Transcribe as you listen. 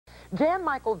Jan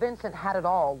Michael Vincent had it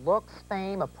all: looks,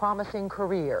 fame, a promising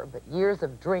career. But years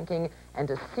of drinking and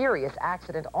a serious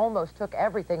accident almost took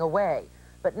everything away.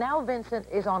 But now Vincent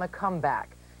is on a comeback.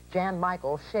 Jan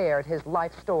Michael shared his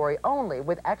life story only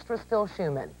with Extra's Phil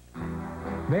Schumann.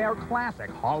 They are classic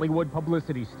Hollywood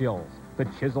publicity stills. The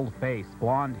chiseled face,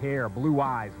 blonde hair, blue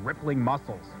eyes, rippling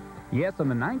muscles. Yes, in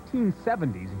the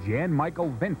 1970s, Jan Michael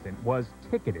Vincent was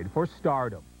ticketed for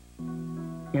stardom.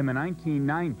 In the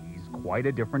 1990s, quite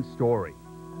a different story.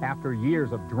 After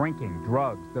years of drinking,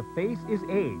 drugs, the face is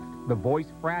aged, the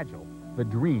voice fragile, the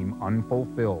dream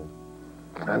unfulfilled.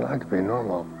 I'd like to be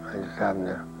normal. I just happen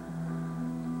to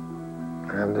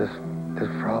have this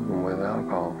problem with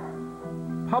alcohol.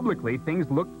 Publicly, things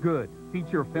looked good.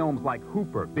 Feature films like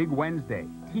Hooper, Big Wednesday,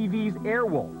 TV's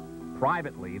Airwolf.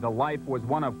 Privately, the life was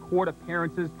one of court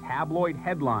appearances, tabloid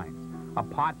headlines, a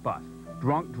pot bust,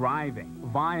 drunk driving,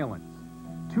 violence.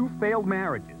 2 failed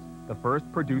marriages. The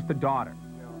first produced a daughter.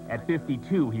 At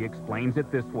 52, he explains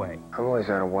it this way. I've always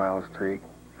had a wild streak.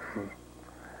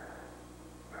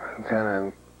 I'm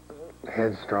kind of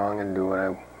headstrong and do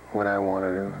what I want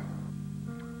to do.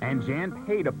 And Jan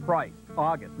paid a price.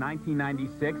 August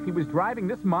 1996, he was driving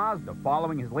this Mazda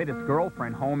following his latest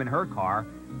girlfriend home in her car.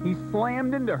 He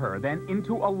slammed into her, then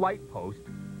into a light post,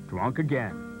 drunk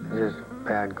again. Just a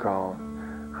bad call.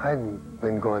 I'd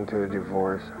been going through a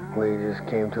divorce. We just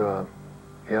came to a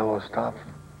yellow stop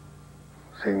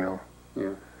signal.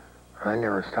 Yeah. I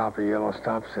never stop at yellow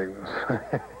stop signals.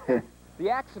 The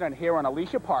accident here on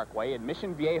Alicia Parkway in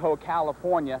Mission Viejo,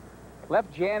 California,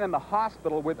 left Jan in the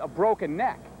hospital with a broken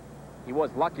neck. He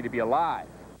was lucky to be alive.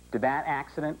 Did that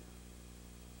accident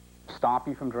stop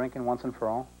you from drinking once and for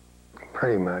all?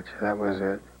 Pretty much. That was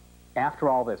it. After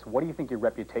all this, what do you think your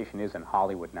reputation is in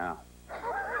Hollywood now?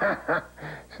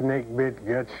 Snake bit,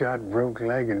 gut shot, broke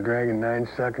leg, and dragging 9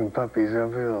 sucking puppies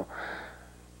uphill.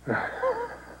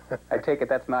 I take it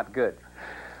that's not good.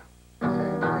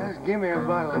 Just give me a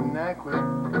bottle of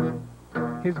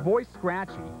NyQuil. His voice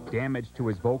scratchy, damage to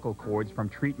his vocal cords from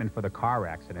treatment for the car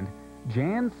accident.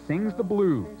 Jan sings the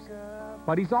blues,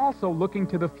 but he's also looking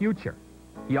to the future.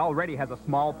 He already has a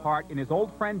small part in his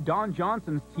old friend Don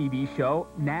Johnson's TV show,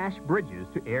 Nash Bridges,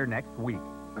 to air next week.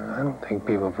 I don't think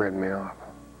people have written me off.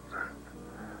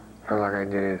 Not like I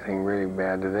did anything really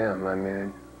bad to them. I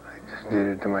mean, I just did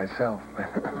it to myself.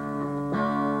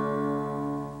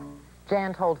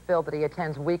 Jan told Phil that he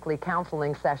attends weekly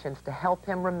counseling sessions to help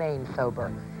him remain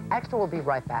sober. Extra will be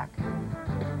right back.